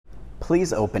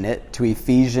please open it to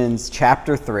Ephesians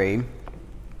chapter 3. And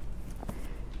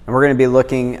we're going to be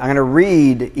I'm going to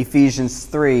read Ephesians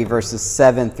 3, verses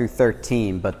 7 through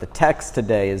 13, but the text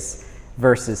today is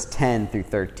verses 10 through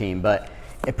 13, but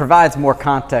it provides more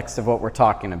context of what we're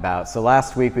talking about. So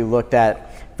last week we looked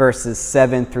at verses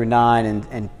 7 through 9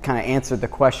 and kind of answered the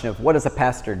question of what does a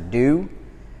pastor do?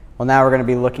 Well, now we're going to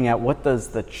be looking at what does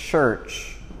the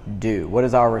church do? What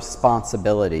is our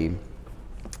responsibility?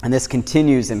 And this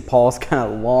continues in Paul's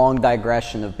kind of long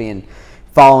digression of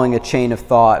following a chain of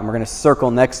thought. And we're going to circle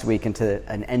next week into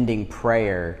an ending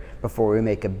prayer before we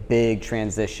make a big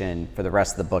transition for the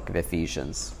rest of the book of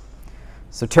Ephesians.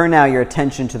 So turn now your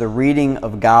attention to the reading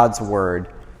of God's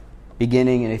Word,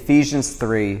 beginning in Ephesians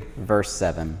 3, verse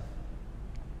 7.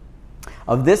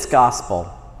 Of this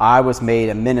gospel I was made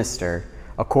a minister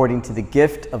according to the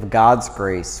gift of God's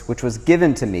grace, which was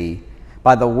given to me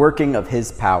by the working of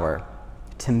his power.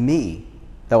 To me,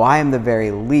 though I am the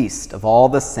very least of all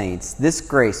the saints, this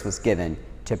grace was given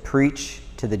to preach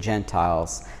to the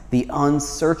Gentiles the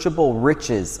unsearchable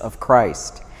riches of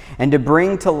Christ, and to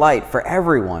bring to light for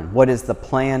everyone what is the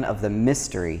plan of the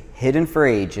mystery hidden for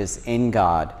ages in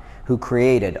God, who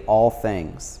created all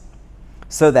things,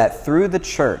 so that through the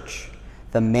church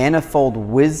the manifold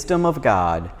wisdom of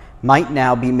God might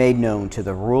now be made known to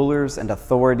the rulers and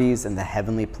authorities in the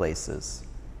heavenly places.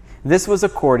 This was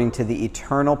according to the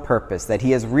eternal purpose that he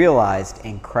has realized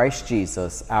in Christ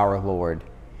Jesus our Lord,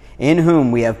 in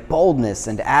whom we have boldness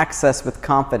and access with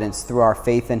confidence through our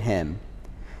faith in him.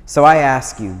 So I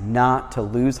ask you not to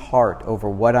lose heart over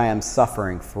what I am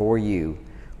suffering for you,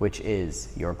 which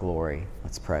is your glory.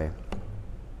 Let's pray.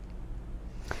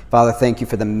 Father, thank you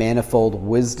for the manifold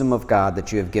wisdom of God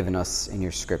that you have given us in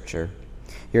your scripture.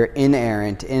 Your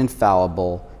inerrant,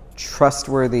 infallible,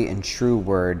 trustworthy, and true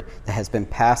word that has been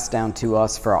passed down to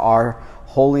us for our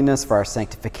holiness, for our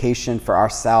sanctification, for our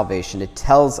salvation. It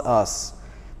tells us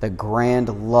the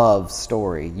grand love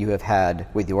story you have had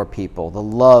with your people, the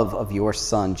love of your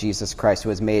Son, Jesus Christ, who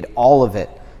has made all of it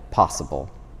possible.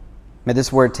 May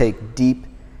this word take deep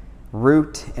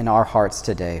root in our hearts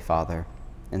today, Father.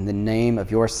 In the name of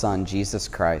your Son, Jesus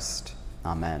Christ.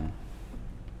 Amen.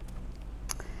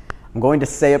 I'm going to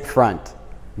say up front,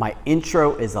 my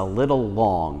intro is a little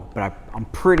long, but I'm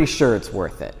pretty sure it's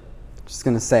worth it. Just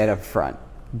going to say it up front.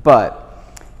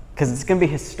 But, because it's going to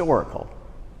be historical.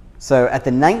 So at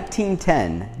the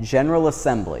 1910 General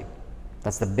Assembly,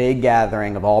 that's the big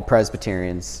gathering of all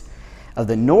Presbyterians, of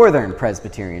the Northern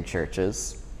Presbyterian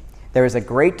churches, there was a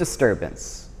great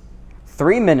disturbance.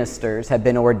 3 ministers had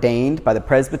been ordained by the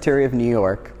Presbytery of New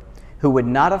York who would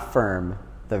not affirm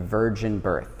the virgin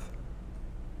birth.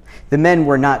 The men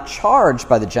were not charged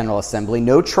by the General Assembly,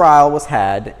 no trial was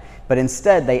had, but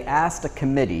instead they asked a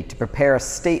committee to prepare a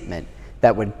statement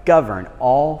that would govern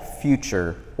all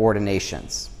future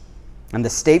ordinations. And the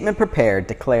statement prepared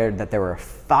declared that there were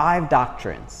 5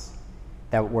 doctrines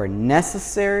that were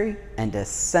necessary and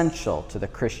essential to the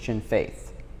Christian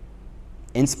faith: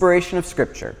 inspiration of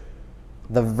Scripture,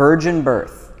 the virgin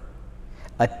birth,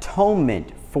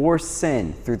 atonement for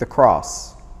sin through the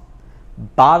cross,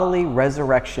 bodily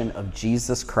resurrection of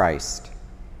Jesus Christ,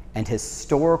 and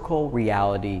historical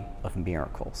reality of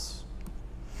miracles.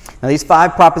 Now, these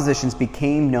 5 propositions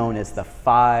became known as the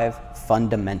 5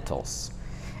 fundamentals.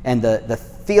 And the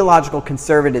theological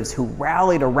conservatives who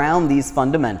rallied around these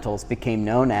fundamentals became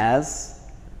known as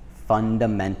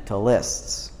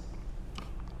fundamentalists.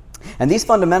 And these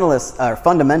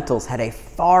fundamentals had a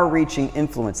far-reaching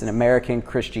influence in American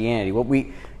Christianity.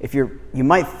 You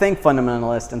might think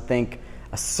fundamentalist and think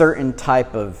a certain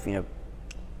type of,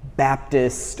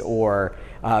 Baptist or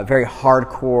very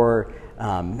hardcore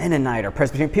Mennonite or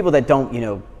Presbyterian, people that don't,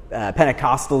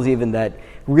 Pentecostals even, that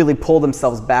really pull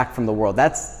themselves back from the world.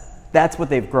 That's what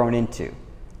they've grown into.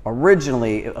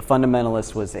 Originally, a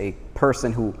fundamentalist was a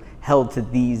person who held to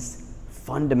these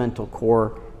fundamental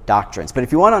core doctrines. But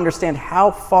if you want to understand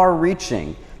how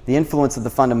far-reaching the influence of the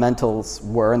fundamentals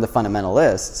were and the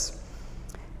fundamentalists,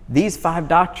 these 5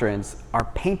 doctrines are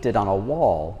painted on a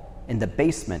wall in the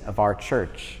basement of our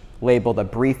church, labeled A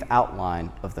Brief Outline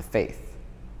of the Faith.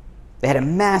 They had a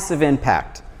massive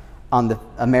impact on the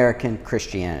American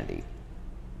Christianity.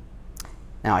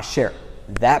 Now, I share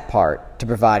that part to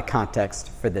provide context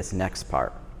for this next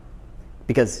part.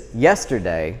 Because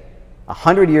yesterday,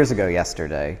 100 years ago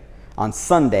yesterday, on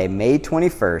Sunday, May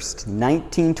 21st,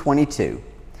 1922,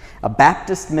 a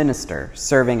Baptist minister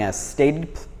serving as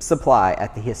stated supply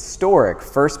at the historic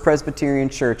First Presbyterian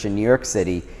Church in New York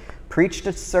City preached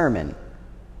a sermon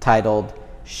titled,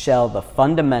 "Shall the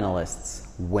Fundamentalists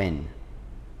Win?"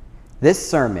 This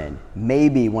sermon may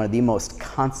be one of the most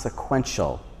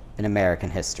consequential in American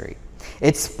history.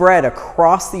 It spread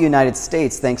across the United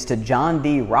States thanks to John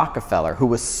D. Rockefeller, who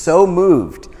was so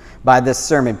moved by this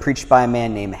sermon preached by a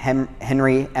man named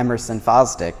Henry Emerson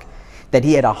Fosdick that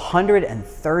he had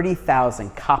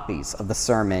 130,000 copies of the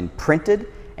sermon printed,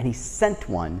 and he sent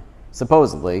one,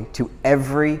 supposedly, to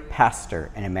every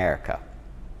pastor in America.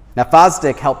 Now,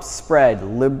 Fosdick helped spread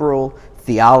liberal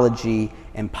theology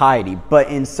and piety, but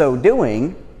in so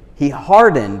doing, he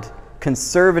hardened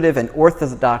conservative and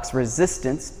orthodox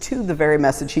resistance to the very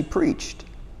message he preached.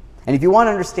 And if you want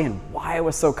to understand why it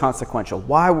was so consequential,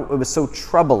 why it was so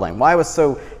troubling, why it was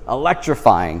so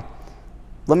electrifying,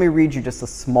 let me read you just a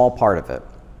small part of it.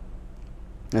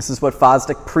 This is what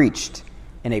Fosdick preached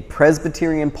in a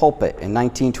Presbyterian pulpit in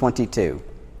 1922.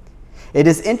 It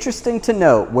is interesting to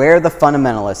note where the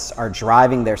fundamentalists are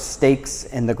driving their stakes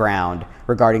in the ground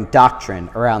regarding doctrine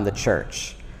around the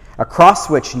church, across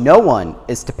which no one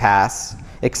is to pass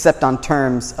except on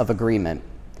terms of agreement.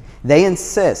 They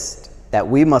insist that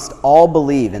we must all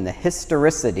believe in the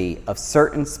historicity of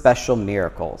certain special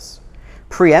miracles,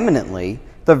 preeminently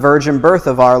the virgin birth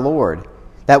of our Lord,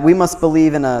 that we must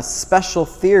believe in a special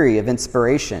theory of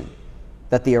inspiration,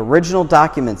 that the original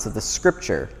documents of the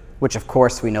Scripture, which of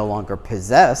course we no longer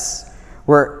possess,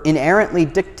 were inerrantly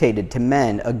dictated to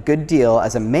men a good deal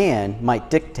as a man might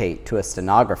dictate to a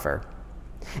stenographer,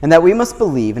 and that we must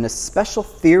believe in a special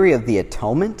theory of the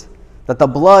atonement, that the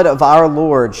blood of our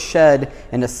Lord shed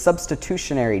in a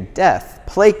substitutionary death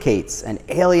placates an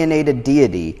alienated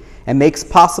deity and makes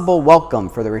possible welcome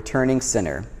for the returning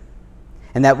sinner,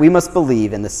 and that we must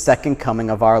believe in the second coming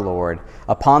of our Lord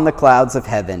upon the clouds of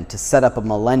heaven to set up a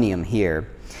millennium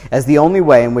here, as the only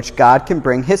way in which God can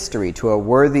bring history to a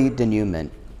worthy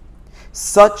denouement.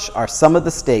 Such are some of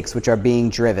the stakes which are being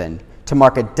driven to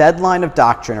mark a deadline of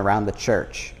doctrine around the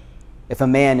church. If a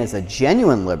man is a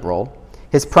genuine liberal,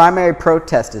 his primary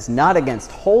protest is not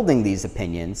against holding these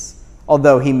opinions,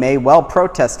 although he may well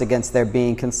protest against their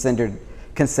being considered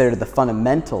the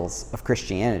fundamentals of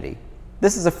Christianity.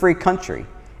 This is a free country,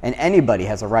 and anybody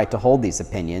has a right to hold these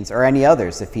opinions or any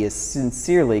others if he is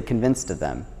sincerely convinced of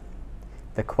them.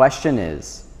 The question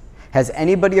is, has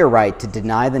anybody a right to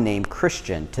deny the name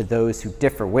Christian to those who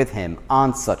differ with him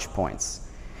on such points,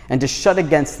 and to shut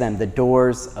against them the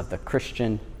doors of the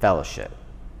Christian fellowship?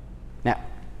 Now,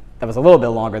 that was a little bit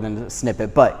longer than a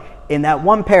snippet, but in that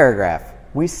one paragraph,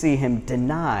 we see him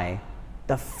deny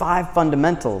the 5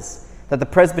 fundamentals that the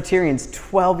Presbyterians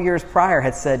 12 years prior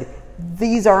had said,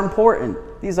 these are important,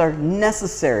 these are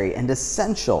necessary and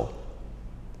essential.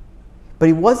 But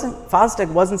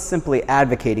Fosdick wasn't simply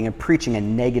advocating and preaching a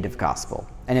negative gospel,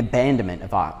 an abandonment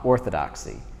of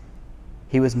orthodoxy.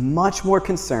 He was much more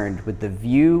concerned with the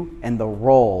view and the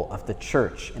role of the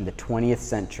church in the 20th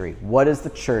century. What is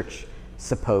the church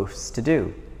supposed to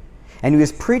do? And he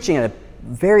was preaching at a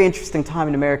very interesting time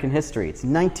in American history. It's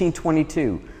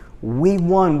 1922. We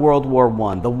won World War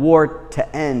I, the war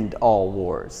to end all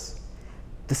wars.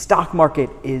 The stock market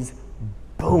is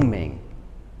booming.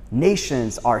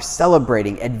 Nations are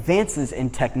celebrating. Advances in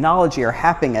technology are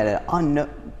happening at an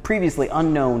previously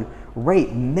unknown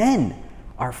rate. Men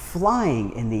are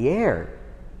flying in the air.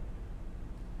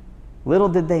 Little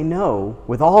did they know,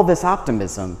 with all this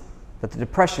optimism, that the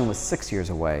Depression was 6 years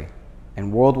away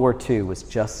and World War II was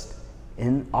just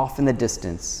off in the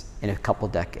distance in a couple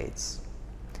decades.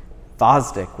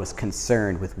 Fosdick was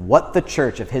concerned with what the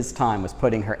church of his time was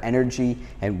putting her energy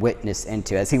and witness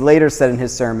into. As he later said in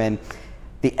his sermon,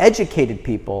 the educated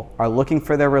people are looking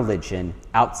for their religion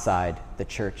outside the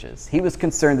churches. He was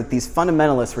concerned that these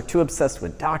fundamentalists were too obsessed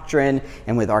with doctrine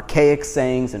and with archaic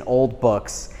sayings and old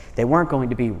books. They weren't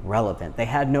going to be relevant. They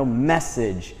had no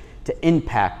message to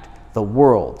impact the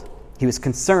world. He was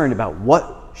concerned about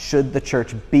what should the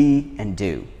church be and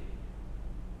do.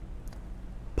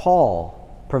 Paul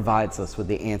provides us with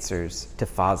the answers to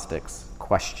Fosdick's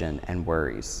question and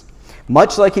worries.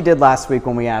 Much like he did last week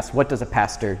when we asked, what does a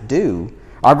pastor do?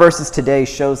 Our verses today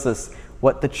shows us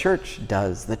what the church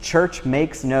does. The church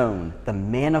makes known the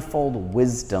manifold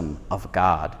wisdom of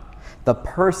God, the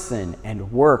person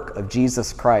and work of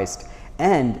Jesus Christ,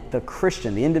 and the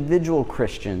Christian, the individual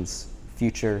Christian's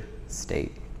future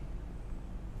state.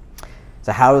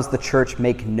 So how does the church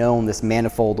make known this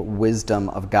manifold wisdom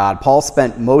of God? Paul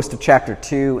spent most of chapter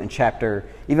 2 and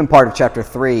even part of chapter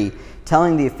 3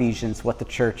 telling the Ephesians what the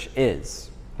church is,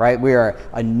 right? We are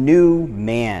a new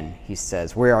man, he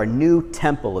says. We are a new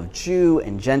temple of Jew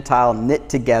and Gentile knit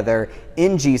together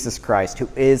in Jesus Christ, who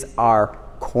is our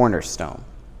cornerstone.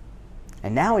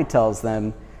 And now he tells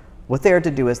them what they are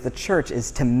to do as the church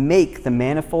is to make the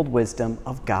manifold wisdom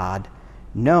of God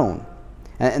known.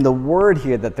 And the word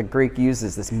here that the Greek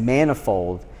uses, this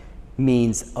manifold,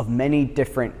 means of many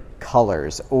different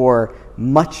colors or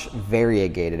much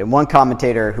variegated. And one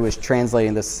commentator who was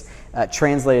translated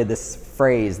this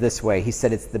phrase this way. He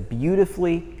said it's the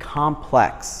beautifully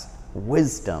complex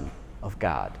wisdom of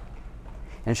God.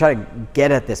 And try to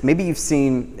get at this. Maybe you've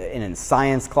seen in a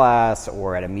science class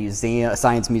or at a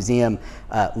science museum,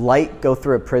 light go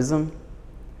through a prism.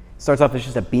 Starts off as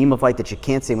just a beam of light that you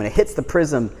can't see. When it hits the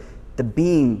prism,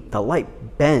 the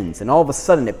light bends, and all of a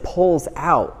sudden it pulls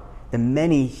out the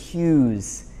many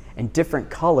hues and different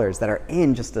colors that are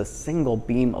in just a single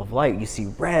beam of light. You see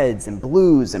reds and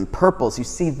blues and purples. You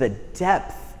see the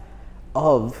depth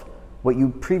of what you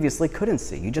previously couldn't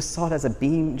see. You just saw it as a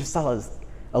beam, just saw it as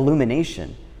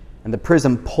illumination. And the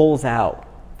prism pulls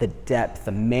out the depth,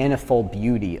 the manifold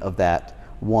beauty of that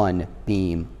one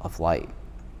beam of light.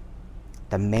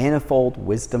 The manifold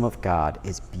wisdom of God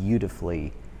is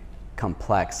beautifully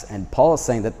complex. And Paul is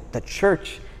saying that the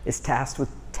church is tasked with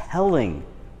telling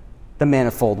the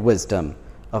manifold wisdom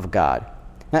of God.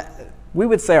 Now, we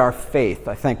would say our faith,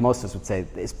 I think most of us would say,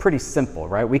 is pretty simple,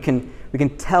 right? We can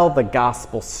tell the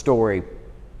gospel story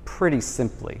pretty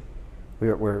simply. We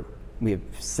have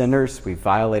sinners. We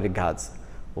violated God's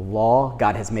law.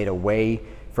 God has made a way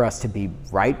for us to be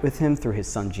right with him through his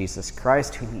son, Jesus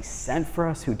Christ, whom he sent for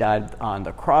us, who died on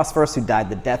the cross for us, who died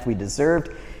the death we deserved.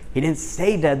 He didn't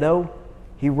stay dead, though.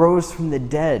 He rose from the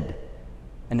dead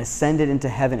and ascended into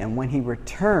heaven. And when he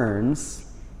returns,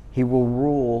 he will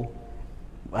rule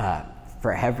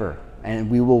forever, and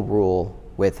we will rule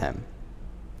with him.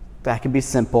 That can be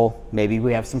simple. Maybe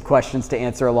we have some questions to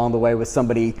answer along the way with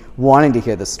somebody wanting to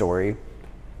hear the story.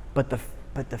 But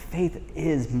the faith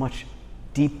is much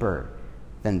deeper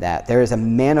than that. There is a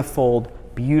manifold,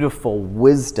 beautiful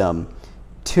wisdom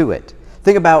to it.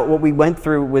 Think about what we went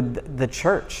through with the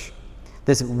church.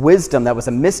 This wisdom that was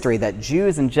a mystery, that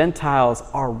Jews and Gentiles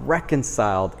are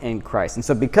reconciled in Christ. And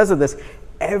so because of this,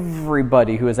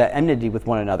 everybody who is at enmity with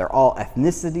one another, all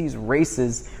ethnicities,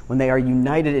 races, when they are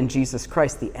united in Jesus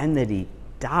Christ, the enmity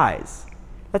dies.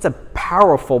 That's a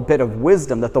powerful bit of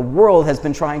wisdom that the world has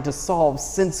been trying to solve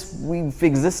since we've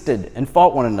existed and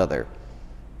fought one another.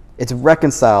 It's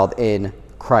reconciled in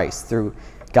Christ through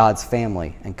God's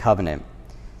family and covenant.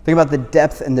 Think about the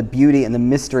depth and the beauty and the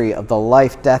mystery of the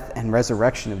life, death, and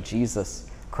resurrection of Jesus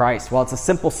Christ. While it's a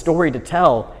simple story to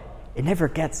tell, it never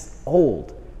gets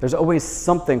old. There's always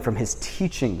something from his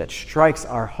teaching that strikes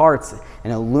our hearts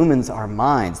and illumines our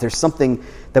minds. There's something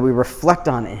that we reflect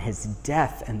on in his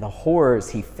death and the horrors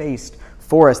he faced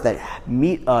for us that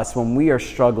meet us when we are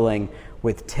struggling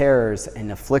with terrors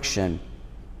and affliction.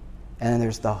 And then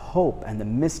there's the hope and the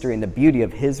mystery and the beauty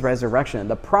of his resurrection and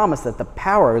the promise that the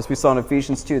power, as we saw in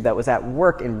Ephesians 2, that was at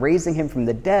work in raising him from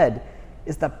the dead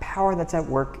is the power that's at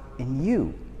work in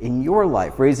you, in your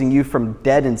life, raising you from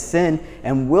dead in sin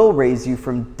and will raise you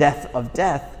from death of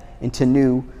death into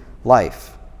new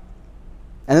life.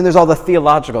 And then there's all the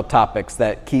theological topics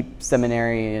that keep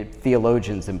seminary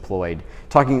theologians employed,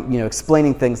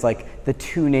 explaining things like the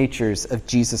two natures of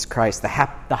Jesus Christ, the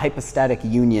hypostatic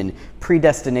union,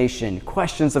 predestination,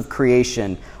 questions of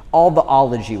creation, all the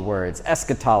ology words,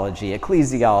 eschatology,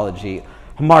 ecclesiology,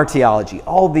 hamartiology,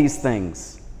 all these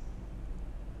things.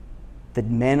 The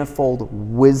manifold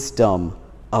wisdom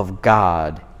of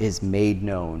God is made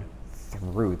known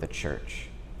through the church.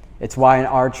 It's why in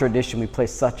our tradition we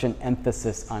place such an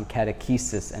emphasis on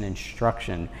catechesis and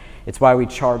instruction. It's why we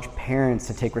charge parents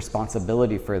to take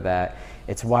responsibility for that.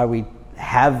 It's why we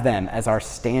have them as our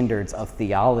standards of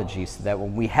theology, so that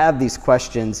when we have these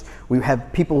questions, we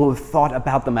have people who have thought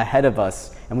about them ahead of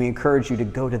us, and we encourage you to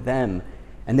go to them,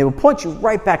 and they will point you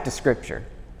right back to Scripture.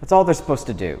 That's all they're supposed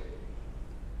to do.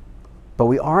 But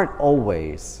we aren't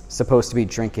always supposed to be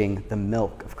drinking the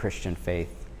milk of Christian faith.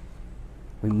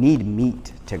 We need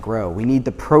meat to grow. We need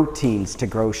the proteins to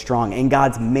grow strong. In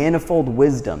God's manifold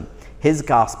wisdom, his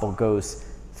gospel goes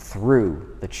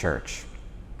through the church.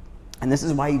 And this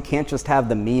is why you can't just have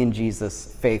the me and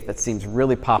Jesus faith that seems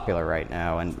really popular right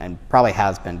now and probably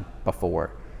has been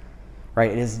before.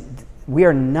 Right? We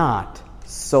are not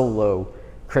solo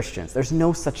Christians. There's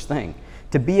no such thing.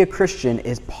 To be a Christian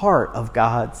is part of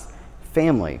God's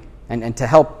family. And to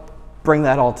help bring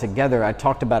that all together, I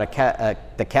talked about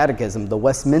the catechism. The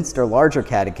Westminster Larger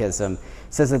Catechism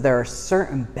says that there are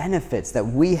certain benefits that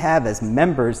we have as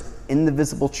members in the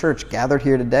visible church gathered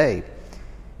here today,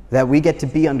 that we get to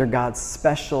be under God's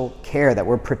special care, that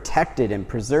we're protected and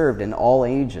preserved in all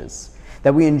ages,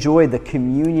 that we enjoy the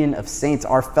communion of saints.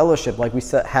 Our fellowship, like we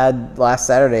had last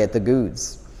Saturday at the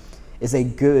Goods, is a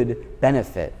good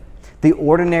benefit. The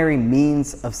ordinary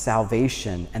means of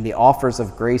salvation and the offers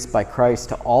of grace by Christ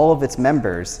to all of its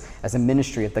members as a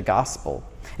ministry of the gospel.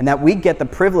 and that we get the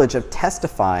privilege of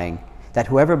testifying that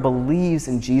whoever believes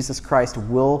in Jesus Christ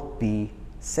will be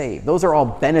saved. Those are all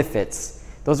benefits.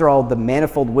 Those are all the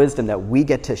manifold wisdom that we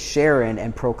get to share in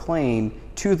and proclaim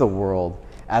to the world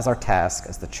as our task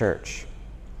as the church.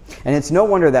 And it's no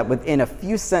wonder that within a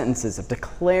few sentences of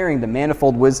declaring the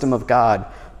manifold wisdom of God,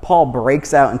 Paul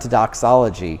breaks out into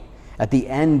doxology. At the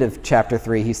end of chapter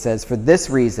 3, he says, "For this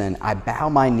reason I bow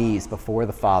my knees before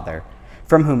the Father,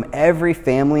 from whom every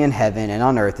family in heaven and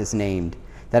on earth is named,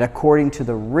 that according to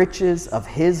the riches of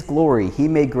his glory he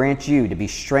may grant you to be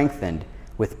strengthened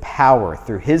with power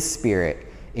through his Spirit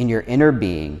in your inner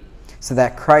being, so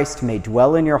that Christ may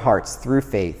dwell in your hearts through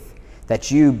faith,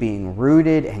 that you, being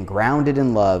rooted and grounded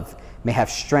in love, may have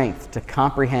strength to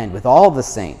comprehend with all the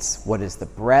saints what is the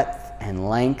breadth and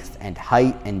length and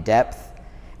height and depth,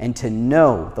 and to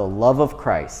know the love of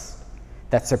Christ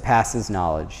that surpasses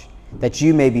knowledge, that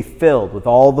you may be filled with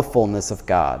all the fullness of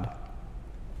God."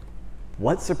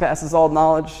 What surpasses all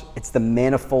knowledge? It's the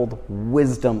manifold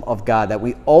wisdom of God that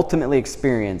we ultimately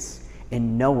experience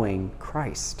in knowing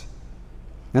Christ.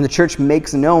 And the church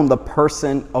makes known the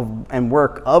person and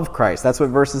work of Christ. That's what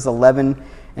verses 11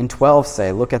 and 12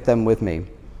 say. Look at them with me.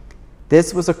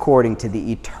 "This was according to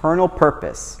the eternal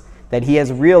purpose that he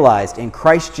has realized in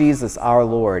Christ Jesus our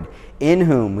Lord, in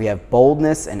whom we have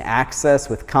boldness and access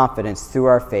with confidence through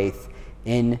our faith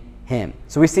in him."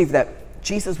 So we see that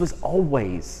Jesus was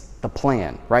always the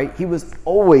plan, right? He was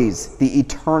always the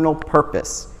eternal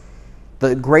purpose.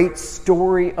 The great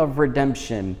story of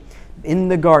redemption in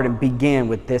the garden began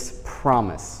with this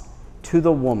promise to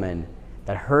the woman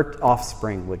that her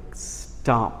offspring would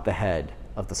stomp the head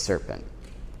of the serpent.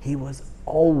 He was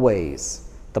always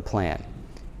the plan.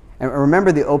 And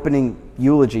remember the opening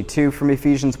eulogy too from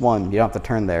Ephesians 1. You don't have to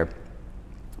turn there.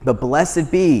 "But blessed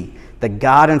be the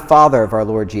God and Father of our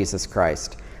Lord Jesus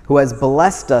Christ, who has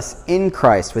blessed us in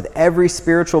Christ with every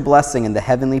spiritual blessing in the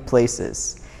heavenly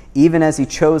places, even as he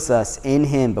chose us in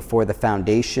him before the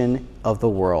foundation of the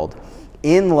world.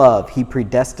 In love, he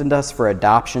predestined us for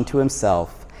adoption to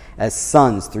himself as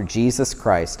sons through Jesus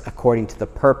Christ, according to the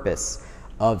purpose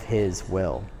of his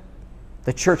will."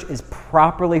 The church is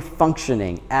properly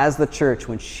functioning as the church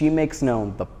when she makes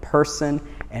known the person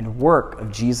and work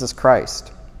of Jesus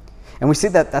Christ. And we see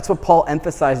that that's what Paul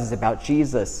emphasizes about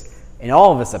Jesus in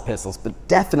all of his epistles, but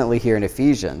definitely here in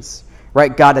Ephesians,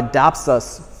 right? God adopts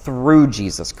us through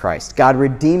Jesus Christ. God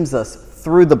redeems us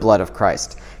through the blood of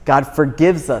Christ. God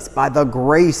forgives us by the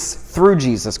grace through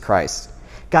Jesus Christ.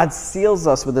 God seals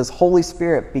us with his Holy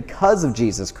Spirit because of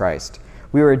Jesus Christ.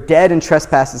 We were dead in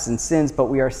trespasses and sins, but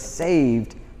we are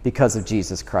saved because of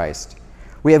Jesus Christ.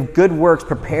 We have good works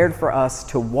prepared for us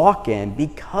to walk in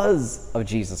because of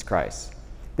Jesus Christ.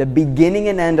 The beginning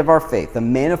and end of our faith, the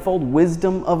manifold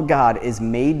wisdom of God, is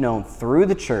made known through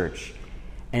the church,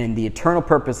 and the eternal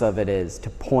purpose of it is to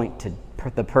point to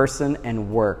the person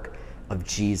and work of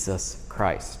Jesus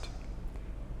Christ.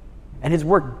 And his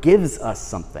work gives us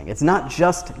something. It's not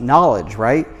just knowledge,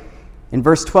 right? In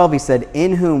verse 12, he said,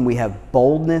 "In whom we have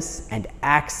boldness and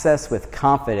access with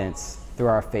confidence through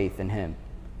our faith in him."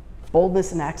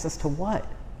 Boldness and access to what?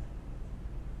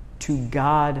 To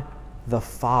God the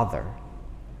Father.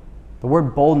 The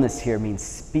word boldness here means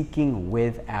speaking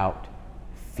without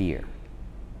fear.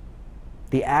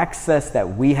 The access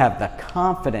that we have, the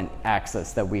confident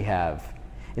access that we have,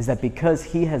 is that because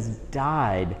he has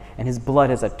died and his blood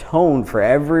has atoned for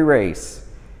every race,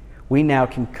 we now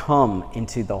can come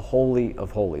into the Holy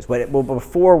of Holies. What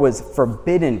before was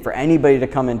forbidden for anybody to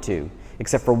come into,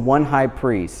 except for one high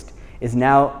priest, is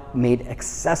now made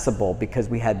accessible because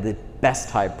we had the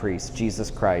best high priest, Jesus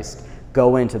Christ,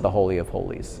 go into the Holy of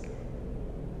Holies,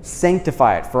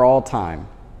 sanctify it for all time,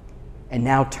 and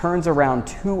now turns around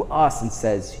to us and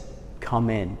says, "Come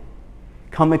in.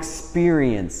 Come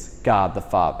experience God the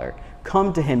Father.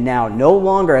 Come to him now, no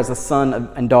longer as a son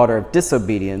and daughter of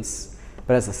disobedience,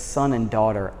 but as a son and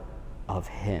daughter of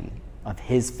him, of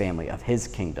his family, of his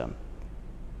kingdom."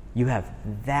 You have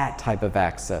that type of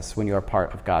access when you are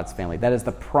part of God's family. That is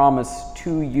the promise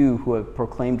to you who have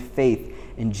proclaimed faith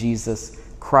in Jesus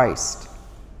Christ.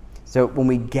 So when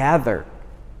we gather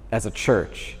as a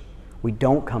church, we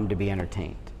don't come to be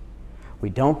entertained. We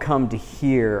don't come to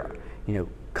hear,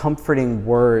 comforting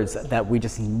words that we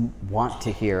just want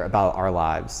to hear about our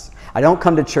lives. I don't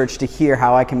come to church to hear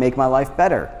how I can make my life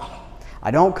better.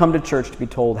 I don't come to church to be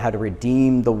told how to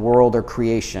redeem the world or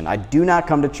creation. I do not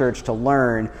come to church to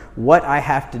learn what I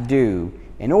have to do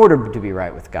in order to be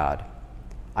right with God.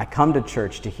 I come to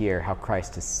church to hear how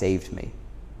Christ has saved me.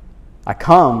 I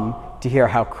come to hear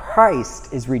how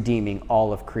Christ is redeeming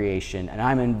all of creation, and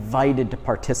I'm invited to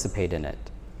participate in it.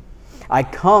 I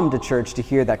come to church to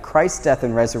hear that Christ's death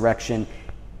and resurrection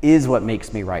is what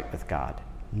makes me right with God.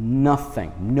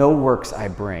 Nothing, no works I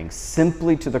bring,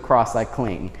 simply to the cross I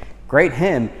cling. Great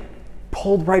hymn,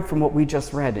 pulled right from what we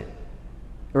just read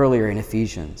earlier in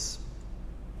Ephesians.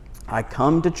 I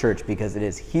come to church because it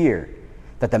is here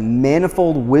that the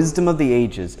manifold wisdom of the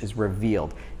ages is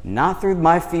revealed, not through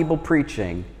my feeble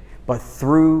preaching, but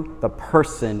through the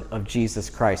person of Jesus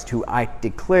Christ, who I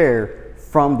declare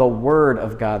from the Word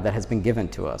of God that has been given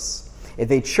to us. If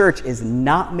a church is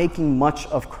not making much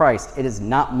of Christ, it is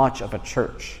not much of a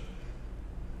church.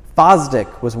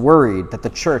 Fosdick was worried that the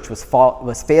church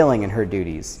was failing in her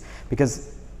duties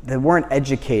because they weren't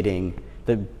educating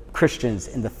the Christians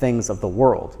in the things of the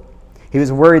world. He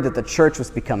was worried that the church was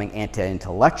becoming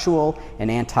anti-intellectual and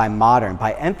anti-modern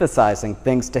by emphasizing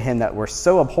things to him that were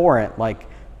so abhorrent, like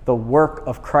the work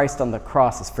of Christ on the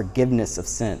cross is forgiveness of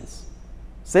sins.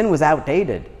 Sin was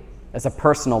outdated as a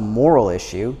personal moral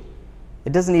issue.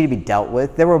 It doesn't need to be dealt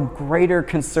with. There were greater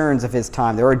concerns of his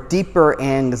time. There were deeper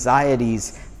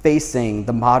anxieties facing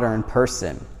the modern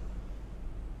person.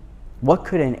 What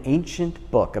could an ancient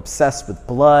book obsessed with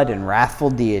blood and wrathful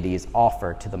deities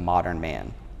offer to the modern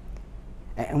man?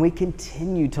 And we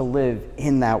continue to live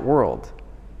in that world.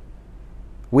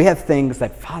 We have things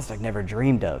that Fosdick never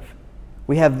dreamed of.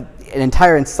 We have an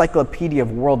entire encyclopedia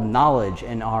of world knowledge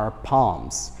in our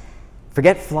palms.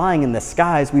 Forget flying in the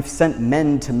skies. We've sent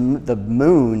men to the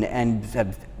moon and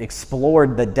have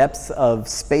explored the depths of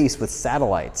space with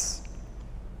satellites.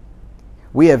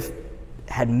 We have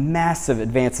had massive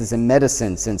advances in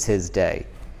medicine since his day.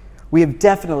 We have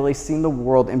definitely seen the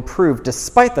world improve,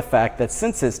 despite the fact that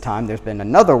since his time there's been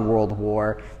another world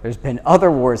war, there's been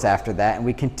other wars after that, and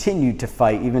we continue to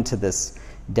fight even to this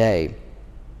day.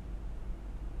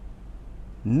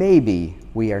 Maybe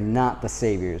we are not the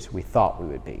saviors we thought we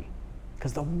would be,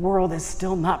 because the world is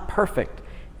still not perfect.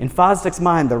 In Fosdick's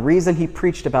mind, the reason he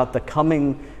preached about the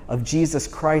coming of Jesus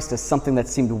Christ as something that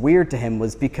seemed weird to him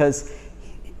was because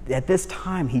at this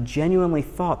time he genuinely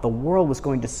thought the world was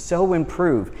going to so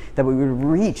improve that we would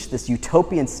reach this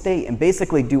utopian state and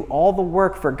basically do all the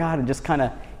work for God and just kind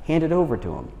of hand it over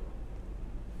to him.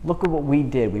 Look at what we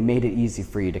did. We made it easy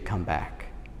for you to come back.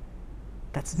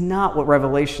 That's not what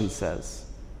Revelation says.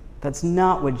 That's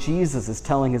not what Jesus is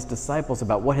telling his disciples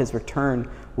about what his return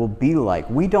will be like.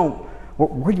 We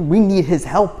need his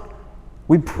help.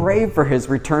 We pray for his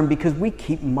return because we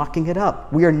keep mucking it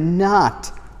up. We are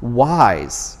not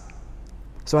wise.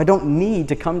 So I don't need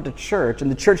to come to church, and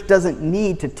the church doesn't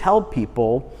need to tell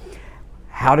people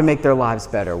how to make their lives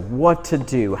better, what to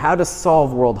do, how to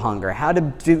solve world hunger, how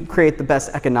to create the best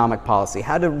economic policy,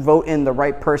 how to vote in the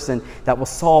right person that will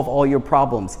solve all your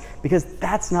problems, because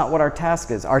that's not what our task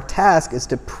is. Our task is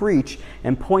to preach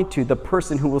and point to the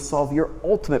person who will solve your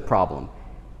ultimate problem,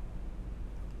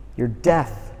 your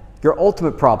death, your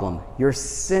ultimate problem, your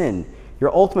sin,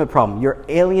 your ultimate problem, your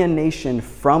alienation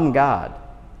from God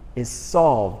is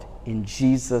solved in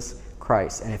Jesus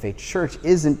Christ. And if a church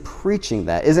isn't preaching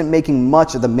that, isn't making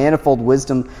much of the manifold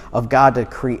wisdom of God to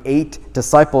create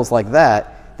disciples like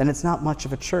that, then it's not much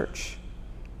of a church.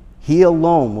 He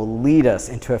alone will lead us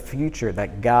into a future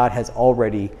that God has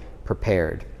already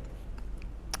prepared.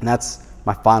 And that's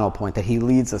my final point, that he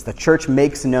leads us. The church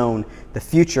makes known the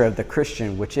future of the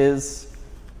Christian, which is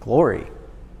glory.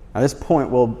 Now this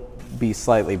point will be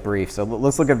slightly brief, so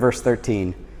let's look at verse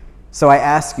 13. So I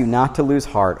ask you not to lose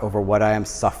heart over what I am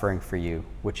suffering for you,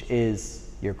 which is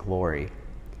your glory.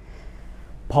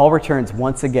 Paul returns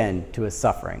once again to his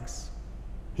sufferings.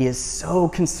 He is so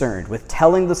concerned with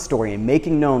telling the story and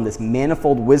making known this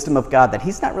manifold wisdom of God that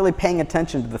he's not really paying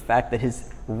attention to the fact that his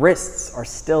wrists are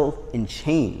still in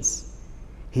chains.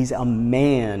 He's a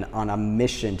man on a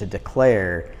mission to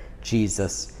declare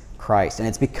Jesus Christ. And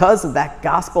it's because of that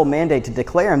gospel mandate to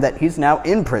declare him that he's now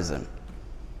in prison.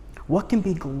 What can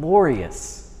be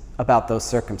glorious about those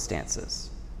circumstances?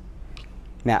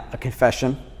 Now, a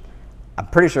confession. I'm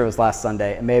pretty sure it was last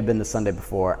Sunday. It may have been the Sunday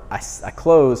before. I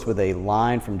closed with a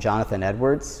line from Jonathan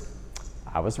Edwards.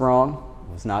 I was wrong.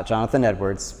 It was not Jonathan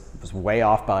Edwards. It was way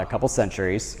off by a couple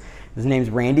centuries. His name's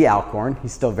Randy Alcorn.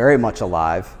 He's still very much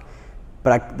alive.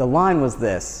 But the line was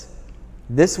this: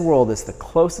 this world is the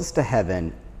closest to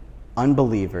heaven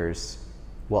unbelievers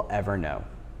will ever know,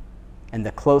 and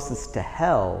the closest to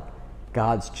hell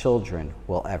God's children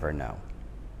will ever know.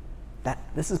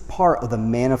 This is part of the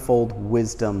manifold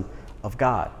wisdom of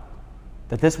God,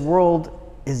 that this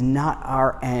world is not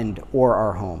our end or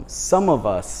our home. Some of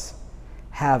us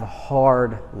have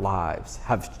hard lives,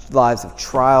 have lives of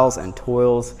trials and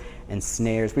toils and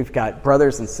snares. We've got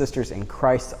brothers and sisters in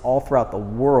Christ all throughout the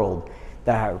world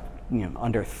that are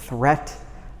under threat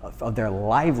of their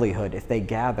livelihood if they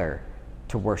gather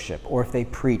to worship, or if they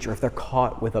preach, or if they're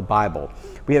caught with a Bible.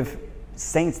 We have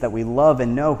saints that we love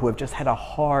and know who have just had a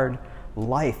hard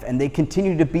life, and they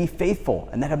continue to be faithful,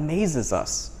 and that amazes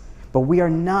us. But we are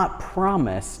not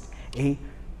promised a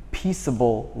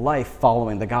peaceable life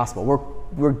following the gospel.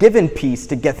 We're given peace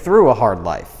to get through a hard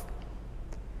life.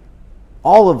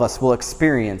 All of us will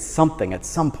experience something at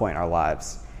some point in our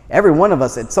lives. Every one of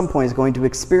us at some point is going to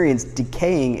experience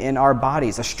decaying in our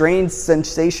bodies. A strange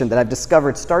sensation that I've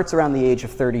discovered starts around the age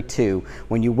of 32,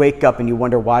 when you wake up and you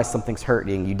wonder why something's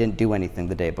hurting. You didn't do anything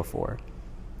the day before.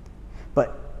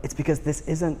 But it's because this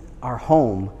isn't our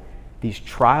home. These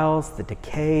trials, the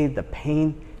decay, the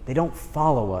pain, they don't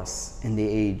follow us in the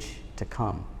age to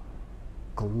come.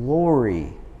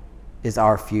 Glory is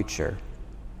our future.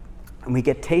 And we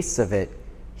get tastes of it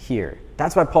here.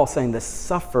 That's why Paul's saying the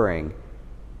suffering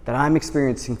that I'm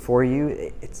experiencing for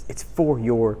you, it's for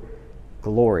your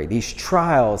glory. These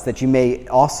trials that you may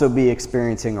also be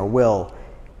experiencing or will,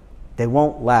 they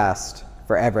won't last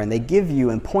forever. And they give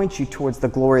you and point you towards the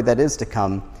glory that is to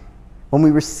come. When we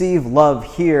receive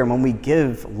love here, and when we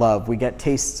give love, we get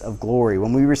tastes of glory.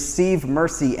 When we receive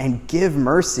mercy and give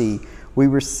mercy, we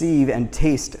receive and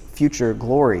taste future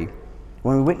glory.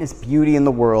 When we witness beauty in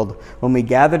the world, when we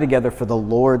gather together for the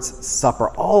Lord's Supper,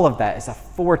 all of that is a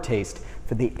foretaste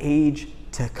for the age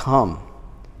to come.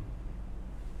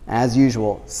 As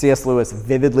usual, C.S. Lewis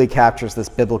vividly captures this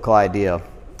biblical idea.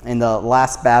 In the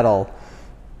last battle,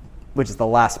 which is the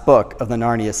last book of the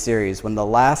Narnia series, when the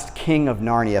last king of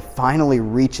Narnia finally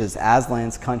reaches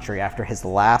Aslan's country after his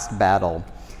last battle,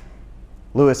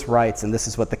 Lewis writes, and this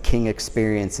is what the king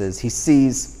experiences, he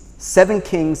sees 7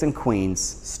 kings and queens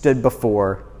stood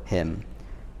before him,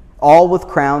 all with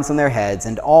crowns on their heads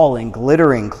and all in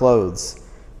glittering clothes.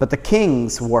 But the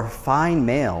kings wore fine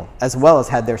mail, as well as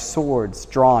had their swords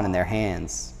drawn in their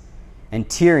hands. And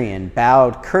Tyrion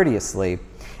bowed courteously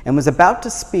and was about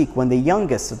to speak when the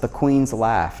youngest of the queens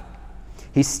laughed.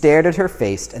 He stared at her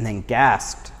face and then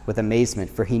gasped with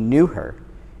amazement, for he knew her.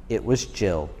 It was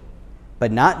Jill.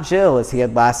 But not Jill as he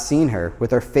had last seen her, with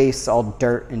her face all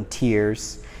dirt and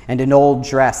tears, and an old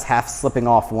dress half slipping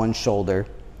off one shoulder.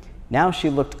 Now she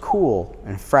looked cool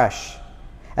and fresh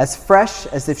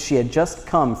as if she had just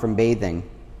come from bathing.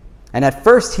 And at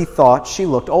first he thought she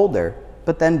looked older,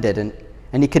 but then didn't,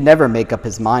 and he could never make up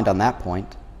his mind on that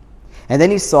point. And then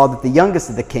he saw that the youngest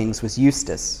of the kings was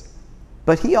Eustace,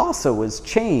 but he also was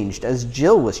changed as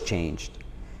Jill was changed.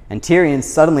 And Tyrion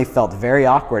suddenly felt very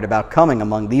awkward about coming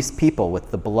among these people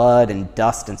with the blood and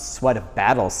dust and sweat of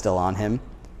battle still on him.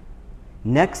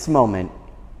 Next moment,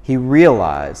 he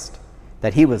realized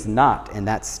that he was not in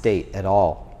that state at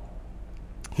all.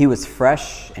 He was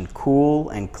fresh and cool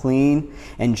and clean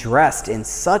and dressed in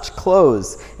such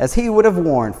clothes as he would have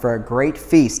worn for a great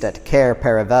feast at Cair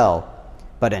Paravel.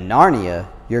 But in Narnia,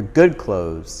 your good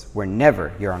clothes were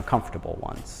never your uncomfortable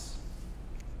ones.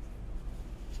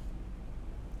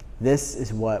 This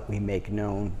is what we make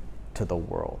known to the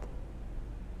world.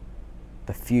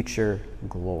 The future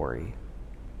glory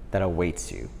that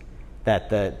awaits you. That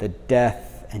the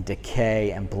death and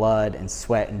decay and blood and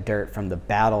sweat and dirt from the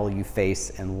battle you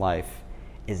face in life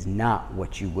is not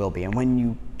what you will be. And when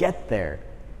you get there,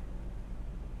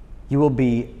 you will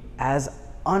be as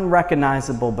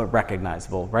unrecognizable but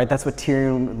recognizable, right? That's what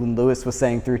Tyrion Lewis was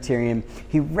saying through Tyrion.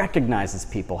 He recognizes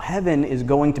people. Heaven is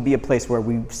going to be a place where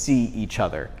we see each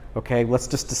other, okay? Let's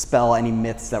just dispel any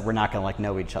myths that we're not going to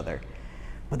know each other.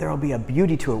 But there will be a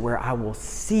beauty to it where I will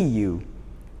see you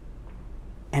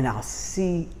and I'll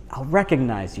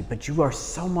recognize you, but you are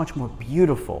so much more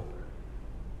beautiful,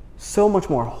 so much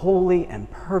more holy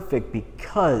and perfect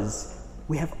because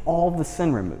we have all the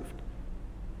sin removed.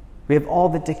 We have all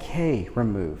the decay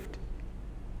removed.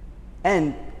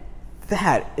 And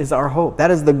that is our hope.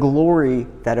 That is the glory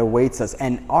that awaits us.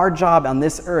 And our job on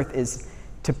this earth is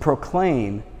to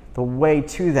proclaim the way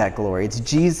to that glory. It's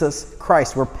Jesus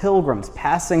Christ. We're pilgrims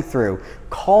passing through,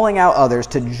 calling out others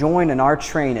to join in our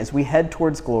train as we head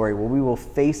towards glory, where we will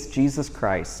face Jesus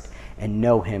Christ and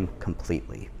know him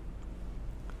completely.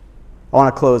 I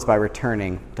want to close by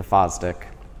returning to Fosdick.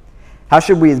 How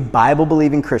should we as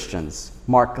Bible-believing Christians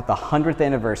mark the 100th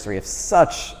anniversary of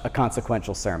such a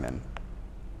consequential sermon?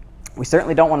 We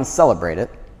certainly don't want to celebrate it,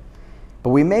 but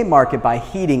we may mark it by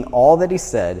heeding all that he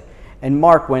said and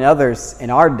mark when others in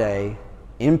our day,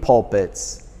 in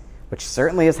pulpits, which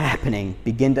certainly is happening,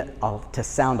 begin to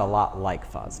sound a lot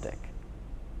like Fosdick.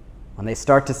 When they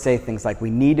start to say things like,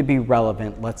 we need to be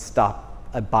relevant, let's stop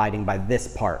abiding by this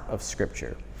part of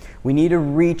Scripture. We need to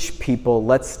reach people.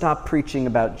 Let's stop preaching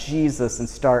about Jesus and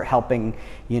start helping,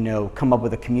 come up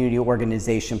with a community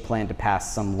organization plan to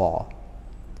pass some law.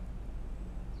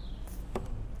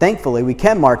 Thankfully, we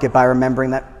can mark it by remembering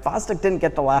that Fosdick didn't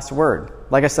get the last word.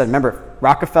 Like I said, remember,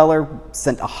 Rockefeller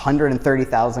sent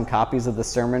 130,000 copies of the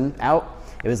sermon out.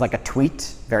 It was like a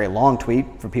tweet, very long tweet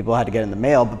for people who had to get in the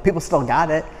mail, but people still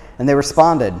got it, and they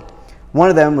responded.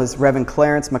 One of them was Reverend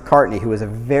Clarence McCartney, who was a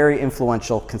very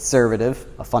influential conservative,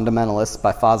 a fundamentalist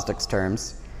by Fosdick's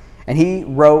terms. And he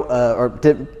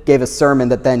gave a sermon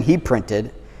that then he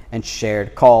printed and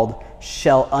shared called,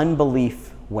 "Shall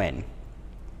Unbelief Win?"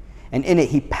 And in it,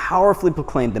 he powerfully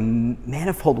proclaimed the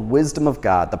manifold wisdom of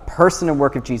God, the person and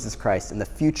work of Jesus Christ, and the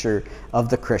future of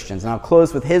the Christians. And I'll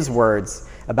close with his words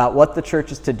about what the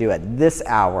church is to do at this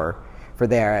hour, for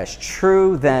they were as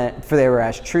true then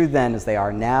as they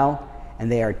are now, and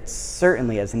they are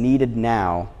certainly as needed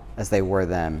now as they were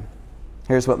then.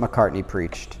 Here's what McCartney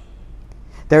preached.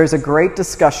 There is a great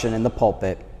discussion in the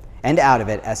pulpit and out of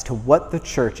it as to what the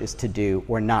church is to do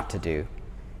or not to do.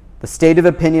 The state of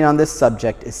opinion on this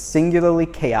subject is singularly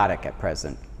chaotic at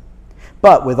present.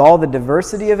 But with all the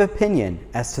diversity of opinion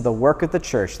as to the work of the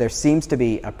church, there seems to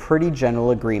be a pretty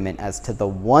general agreement as to the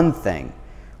one thing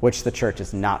which the church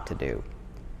is not to do.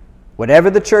 Whatever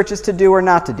the church is to do or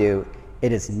not to do,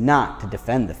 it is not to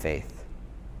defend the faith.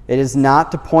 It is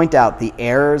not to point out the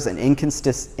errors and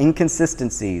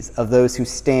inconsistencies of those who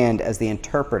stand as the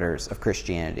interpreters of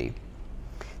Christianity.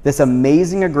 This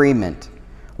amazing agreement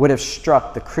would have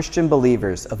struck the Christian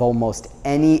believers of almost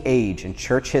any age in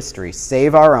church history,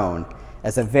 save our own,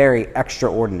 as a very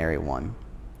extraordinary one.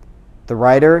 The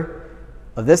writer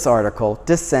of this article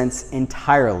dissents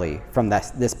entirely from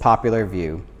this popular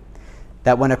view,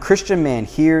 that when a Christian man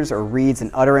hears or reads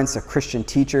an utterance of Christian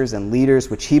teachers and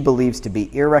leaders which he believes to be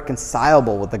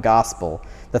irreconcilable with the gospel,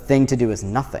 the thing to do is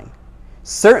nothing.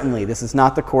 Certainly, this is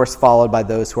not the course followed by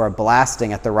those who are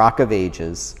blasting at the Rock of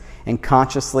Ages and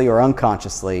consciously or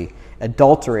unconsciously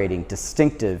adulterating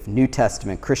distinctive New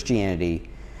Testament Christianity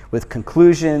with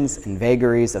conclusions and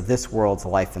vagaries of this world's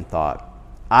life and thought.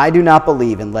 I do not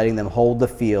believe in letting them hold the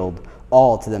field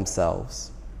all to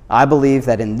themselves. I believe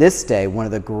that in this day, one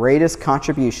of the greatest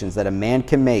contributions that a man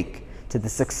can make to the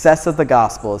success of the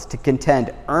gospel is to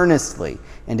contend earnestly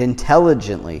and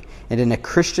intelligently and in a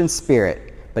Christian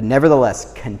spirit, but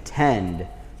nevertheless contend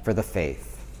for the faith.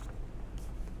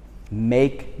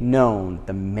 Make known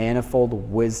the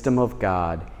manifold wisdom of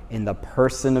God in the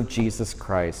person of Jesus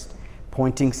Christ,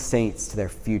 pointing saints to their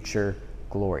future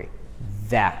glory.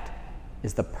 That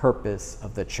is the purpose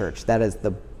of the church. That is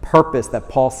the purpose that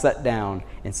Paul set down,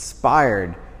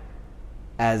 inspired,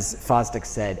 as Fosdick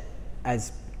said,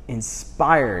 as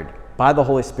inspired by the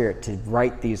Holy Spirit to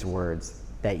write these words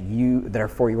that are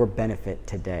for your benefit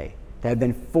today, that have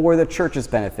been for the church's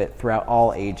benefit throughout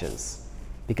all ages.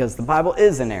 Because the Bible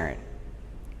is inerrant.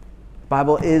 The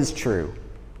Bible is true.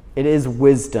 It is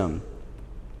wisdom.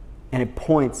 And it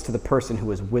points to the person who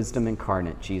is wisdom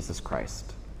incarnate, Jesus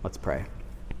Christ. Let's pray.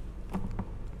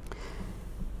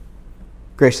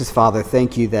 Gracious Father,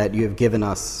 thank you that you have given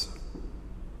us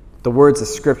the words of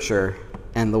Scripture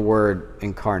and the Word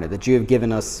incarnate, that you have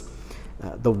given us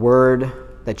the Word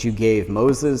that you gave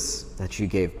Moses, that you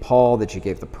gave Paul, that you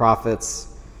gave the prophets,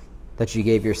 that you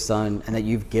gave your Son, and that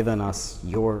you've given us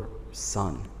your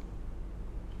Son.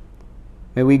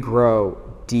 May we grow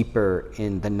deeper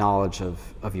in the knowledge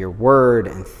of your Word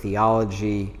and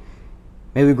theology.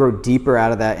 May we grow deeper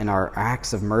out of that in our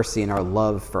acts of mercy and our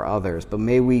love for others. But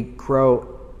may we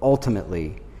grow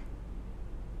ultimately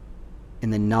in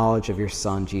the knowledge of your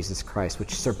Son, Jesus Christ,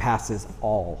 which surpasses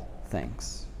all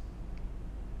things.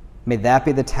 May that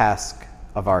be the task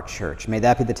of our church. May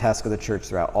that be the task of the church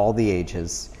throughout all the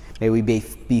ages. May we be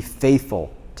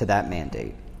faithful to that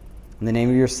mandate. In the name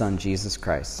of your Son, Jesus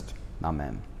Christ.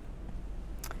 Amen.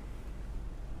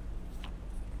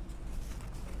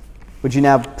 Would you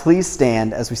now please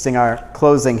stand as we sing our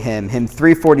closing hymn, hymn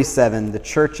 347, The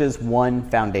Church's One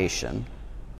Foundation.